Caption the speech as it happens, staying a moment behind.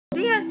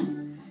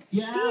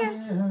Yeah,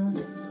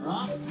 we're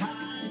up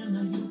high in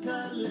the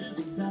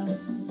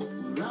eucalyptus.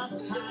 We're up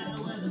high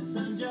where the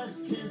sun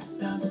just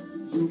kissed us.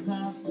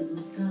 Eucalyptus.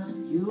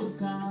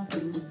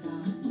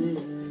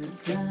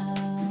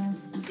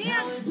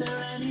 Now is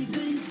there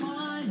anything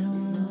finer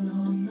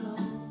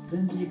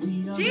than to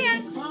be a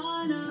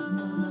recliner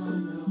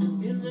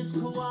in this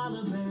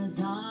koala bear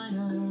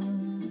diner?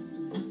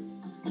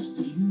 Just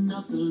eating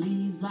up the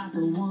leaves like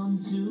a 1,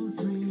 2,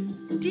 3.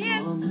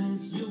 Dance. On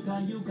this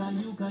eucalyptus.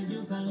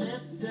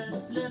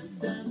 Dance.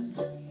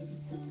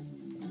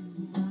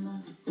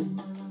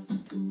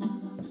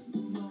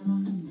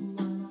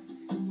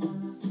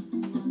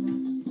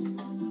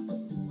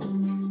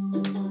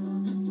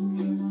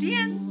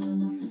 Dance.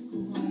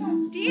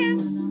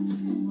 Dance.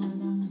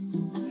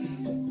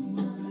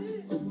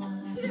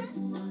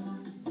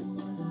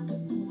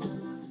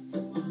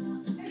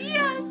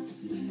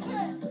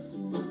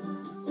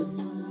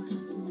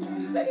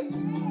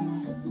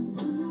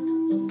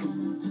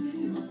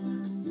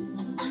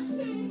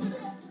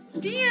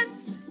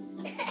 Dance.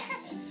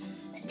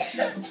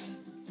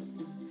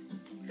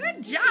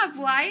 Good job,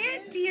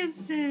 Wyatt,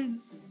 dancing.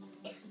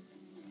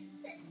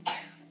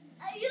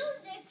 Are you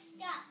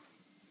mixed up?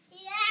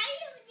 Yeah,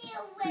 you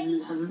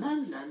La la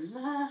la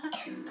la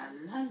la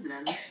la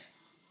la.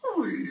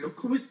 Oh, look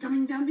who is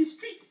coming down the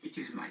street. It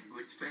is my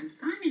good friend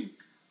Ernie.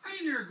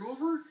 Hi there,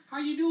 Grover. How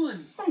you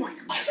doing? Oh, I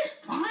am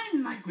just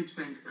fine, my good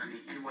friend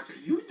Ernie. And what are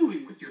you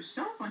doing with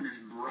yourself on this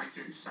bright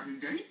and sunny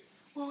day?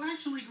 Well,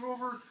 actually,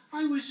 Grover,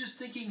 I was just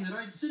thinking that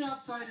I'd sit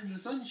outside in the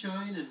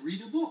sunshine and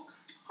read a book.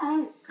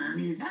 Oh,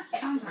 Ernie, that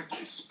sounds like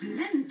a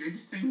splendid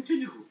thing to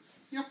do.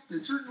 Yep,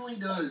 it certainly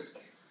does.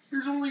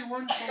 There's only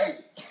one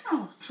trouble.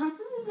 Oh, trouble?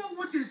 Well,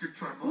 what is the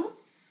trouble?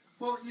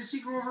 Well, you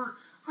see, Grover,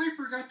 I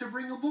forgot to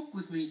bring a book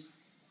with me.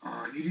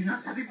 Oh, you do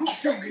not have a book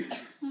to read.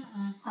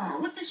 Mm-mm. Oh,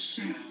 what a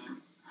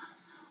shame.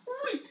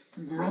 Wait,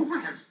 Grover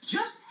has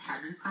just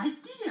had an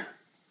idea.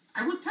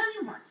 I will tell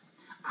you what.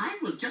 I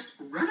will just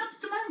run up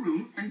to my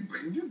room and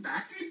bring you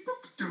back a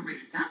book to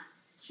read, huh?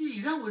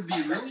 Gee, that would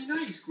be really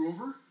nice,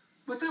 Grover.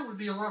 But that would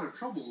be a lot of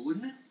trouble,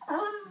 wouldn't it?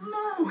 Oh,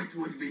 no, it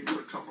would be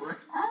no trouble at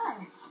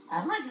all.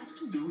 All I have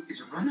to do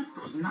is run up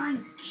those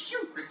 9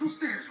 cute little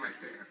stairs right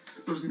there.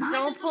 Those 9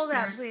 Don't little pull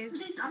that, stairs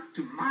please. lead up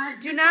to my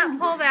Do not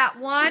pull that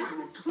one. So I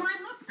will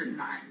climb up the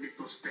 9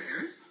 little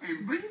stairs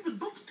and bring the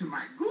book to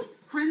my good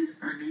friend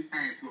Ernie,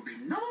 and it will be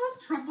no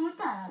trouble at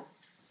all.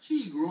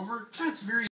 Gee, Grover, that's very